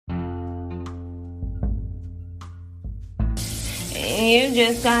You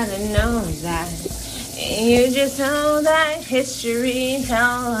just gotta know that. You just know that history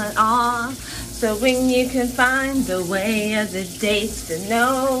tells it all. So when you can find the way of the dates to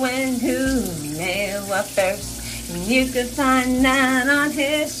know when who made what first, and you can find that on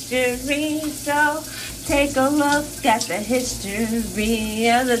history. So take a look at the history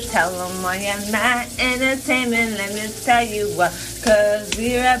of the Tell 'em While You're Mad Entertainment. Let me tell you what, 'cause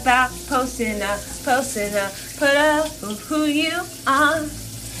we're about posting up, put up who you are.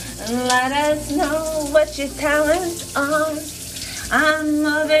 And let us know what your talents are. I'm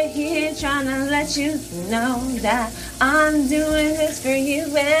over here trying to let you know that I'm doing this for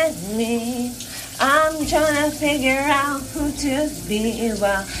you and me. I'm trying to figure out who to be.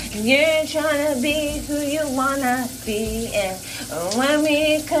 Well, you're trying to be who you wanna be. And when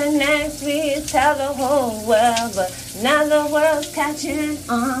we connect, we tell the whole world. But now the world's catching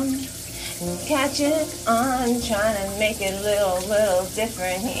on. Trying to make it a little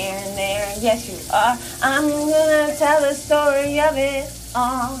different here and there. Yes, you are. I'm gonna tell the story of it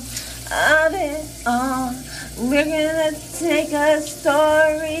all. We're gonna take a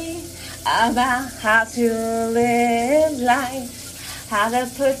story about how to live life, how to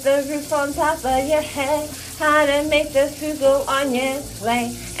put the roof on top of your head, how to make the food go on your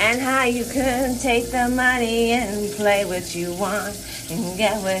plate, and how you can take the money and play what you want and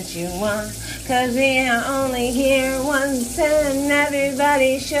get what you want. 'Cause we are only here once and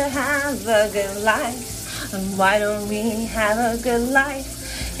everybody should have a good life. And why don't we have a good life?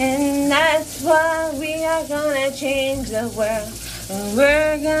 And that's why we are gonna change the world.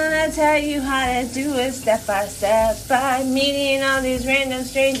 We're gonna tell you how to do it step by step by meeting all these random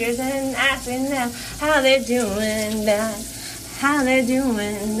strangers and asking them how they're doing that.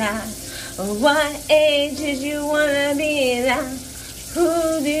 What age did you wanna be that?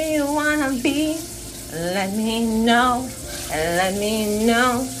 Who do you wanna be? Let me know.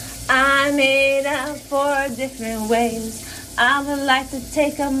 I made up 4 different ways. I would like to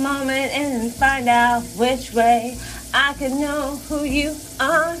take a moment and find out which way I can know who you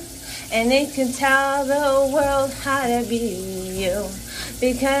are, and it can tell the world how to be you.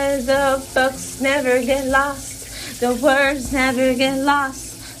 Because the books never get lost, the words never get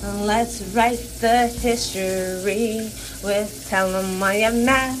lost. Let's write the history with Tell 'em While You're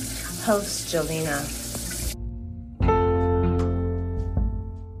Mad, host Jolena.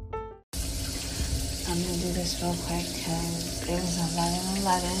 I'm gonna do this real quick because it was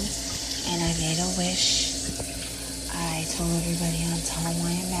 11/11 and I made a wish. I told everybody on Tell 'em While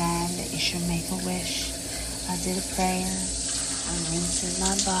You're Mad that you should make a wish. I did a prayer. I'm rinsing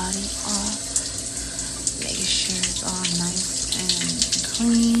my body off, making sure it's all nice and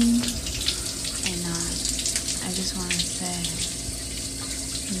clean. And I just want to say,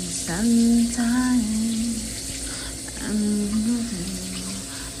 sometimes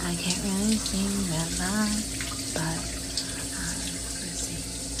I can't really sing that loud, but let's see.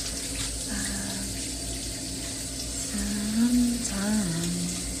 Sometimes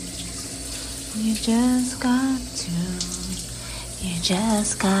you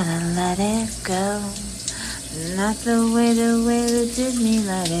just gotta let it go. Not the way that Disney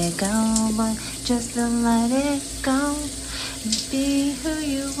let it go, but just to let it go. Be who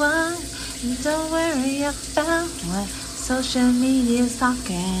you are, and don't worry about what social media's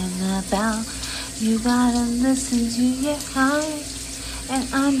talking about. You gotta listen to your heart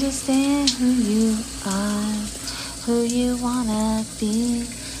and understand who you are, who you wanna be,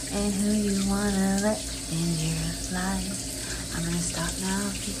 and who you wanna let in your life. I'm gonna stop now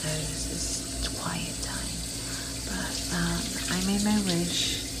because it's quiet time. But I made my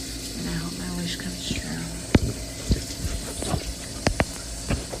wish, and I hope my wish comes true.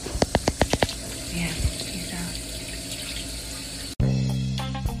 Yeah, peace out.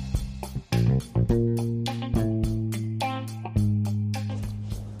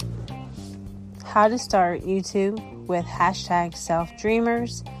 How to start YouTube with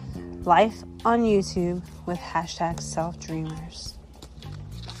 #selfdreamers. Life on YouTube with #selfdreamers.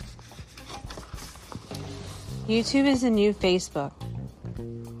 YouTube is a new Facebook,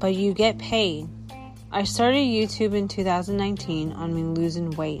 but you get paid. I started YouTube in 2019 on me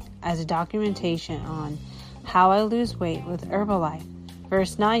losing weight as a documentation on how I lose weight with Herbalife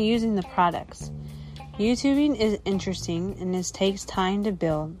versus not using the products. YouTubing is interesting and it takes time to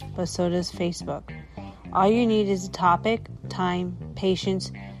build, but so does Facebook. All you need is a topic, time,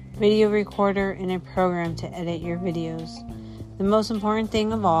 patience, video recorder, and a program to edit your videos. The most important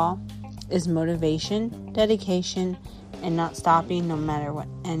thing of all is motivation, dedication, and not stopping no matter what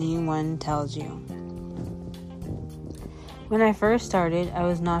anyone tells you. When I first started, I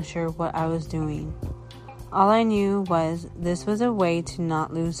was not sure what I was doing. All I knew was this was a way to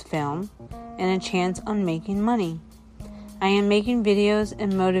not lose film and a chance on making money. I am making videos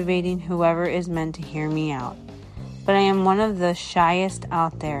and motivating whoever is meant to hear me out, but I am one of the shyest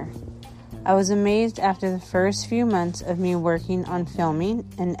out there. I was amazed after the first few months of me working on filming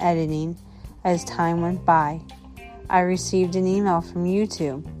and editing as time went by. I received an email from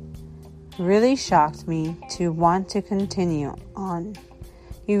YouTube. Really shocked me to want to continue on.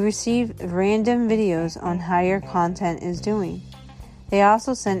 You receive random videos on how your content is doing. They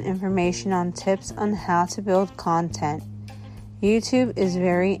also send information on tips on how to build content. YouTube is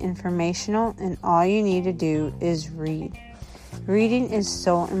very informational and all you need to do is read. Reading is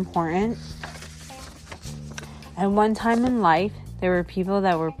so important. At one time in life, there were people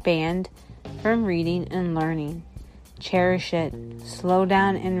that were banned from reading and learning. Cherish it. Slow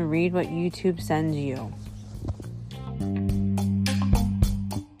down and read what YouTube sends you.